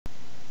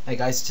Hey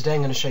guys, today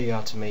I'm going to show you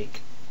how to make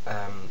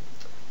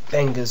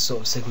Benga's sort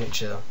of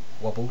signature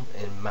wobble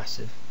in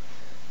Massive.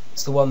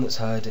 It's the one that's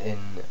heard in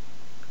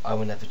I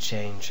Will Never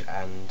Change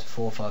and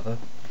Forefather.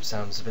 It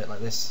sounds a bit like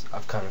this.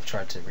 I've kind of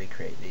tried to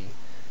recreate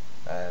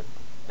the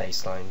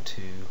bass line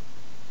to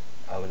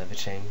I Will Never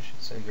Change.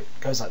 So it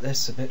goes like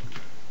this a bit.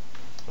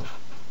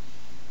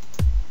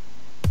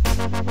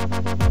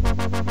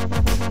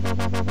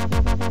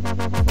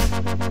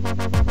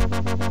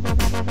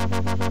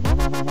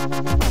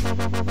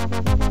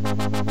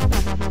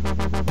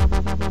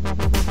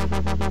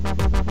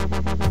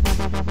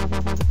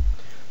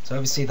 So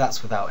obviously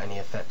that's without any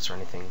effects or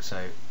anything,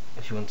 so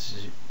if you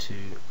wanted to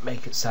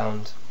make it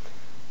sound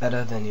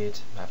better then you'd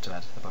have to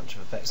add a bunch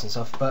of effects and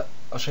stuff, but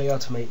I'll show you how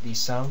to make these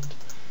sound.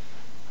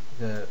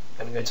 I'm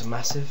going to go to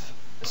Massive.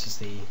 This is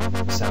the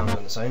sound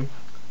on its own.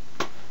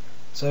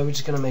 So we're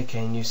just going to make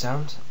a new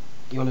sound.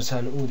 You want to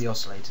turn all the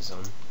oscillators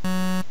on.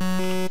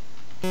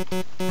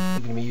 We're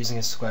going to be using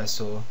a square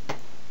saw,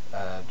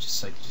 just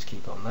so you can just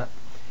keep it on that.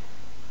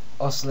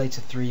 Oscillator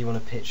 3 you want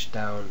to pitch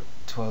down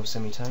 12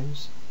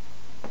 semitones.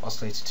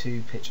 Oscillator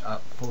 2 pitch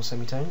up 4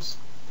 semitones.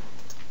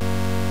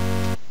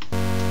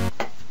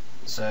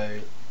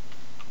 So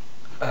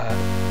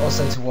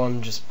oscillator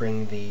 1 just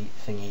bring the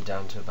thingy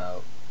down to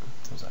about,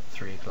 what was that,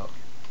 3 o'clock.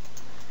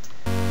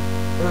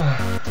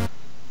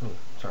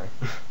 Sorry.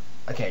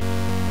 Okay.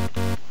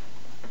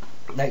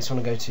 Next I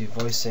want to go to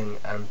voicing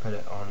and put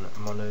it on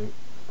mono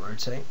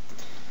rotate.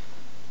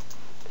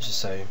 Just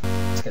so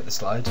to get the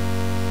slide.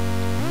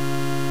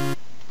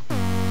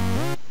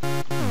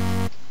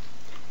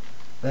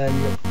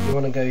 Then you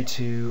want to go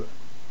to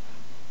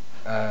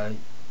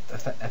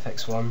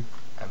FX1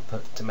 and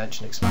put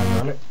dimension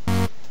expander on it.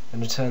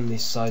 And turn the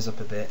size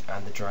up a bit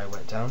and the dry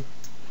wet down.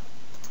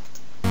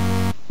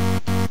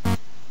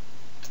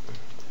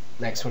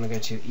 Next I want to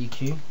go to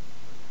EQ.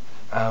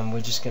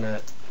 We're just going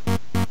to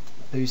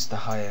boost the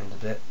high end a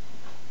bit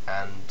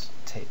and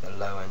take the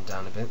low end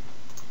down a bit.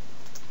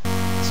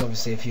 So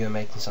obviously if you were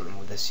making something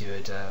with this you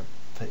would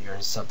put your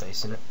own sub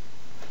bass in it.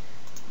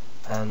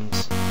 And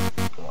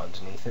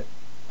underneath it.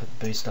 Put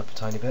the boost up a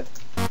tiny bit.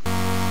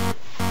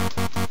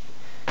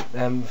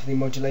 Then for the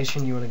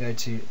modulation you want to go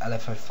to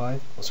LFO5,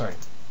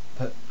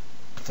 put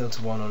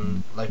filter 1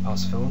 on low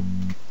pass fill,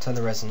 turn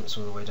the resonance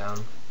all the way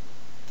down,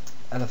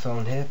 LFO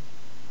on here,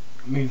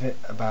 move it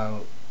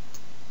about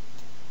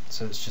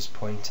so it's just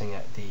pointing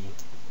at the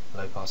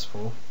low pass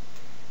 4,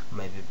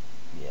 maybe,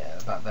 yeah,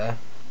 about there,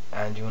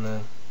 and you want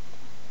to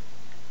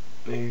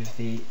move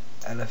the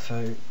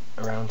LFO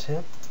around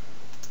here.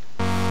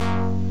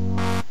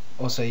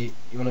 Also you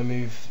want to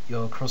move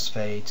your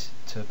crossfade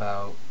to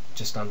about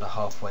just under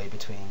halfway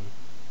between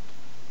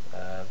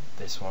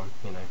this one,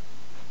 you know,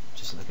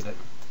 just look at it.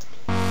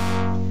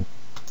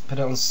 Put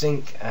it on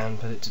sync and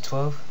put it to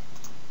 12.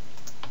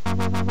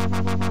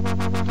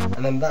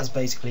 And then that's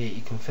basically it.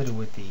 You can fiddle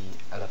with the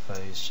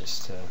LFOs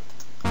just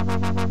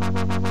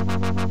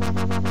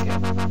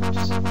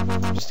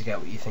to get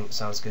what you think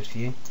sounds good for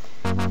you.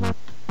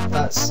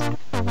 That's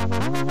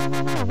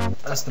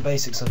the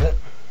basics of it.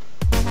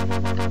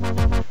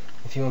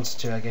 If you wanted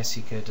to, I guess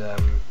you could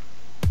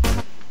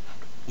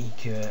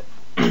EQ it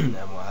and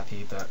what have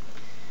you, but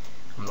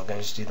I'm not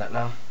going to do that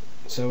now.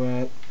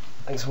 So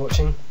thanks for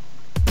watching.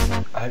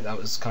 I hope that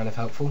was kind of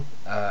helpful.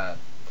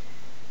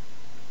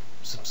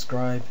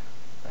 Subscribe,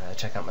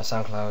 check out my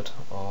SoundCloud,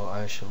 or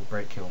I shall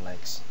break your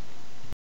legs.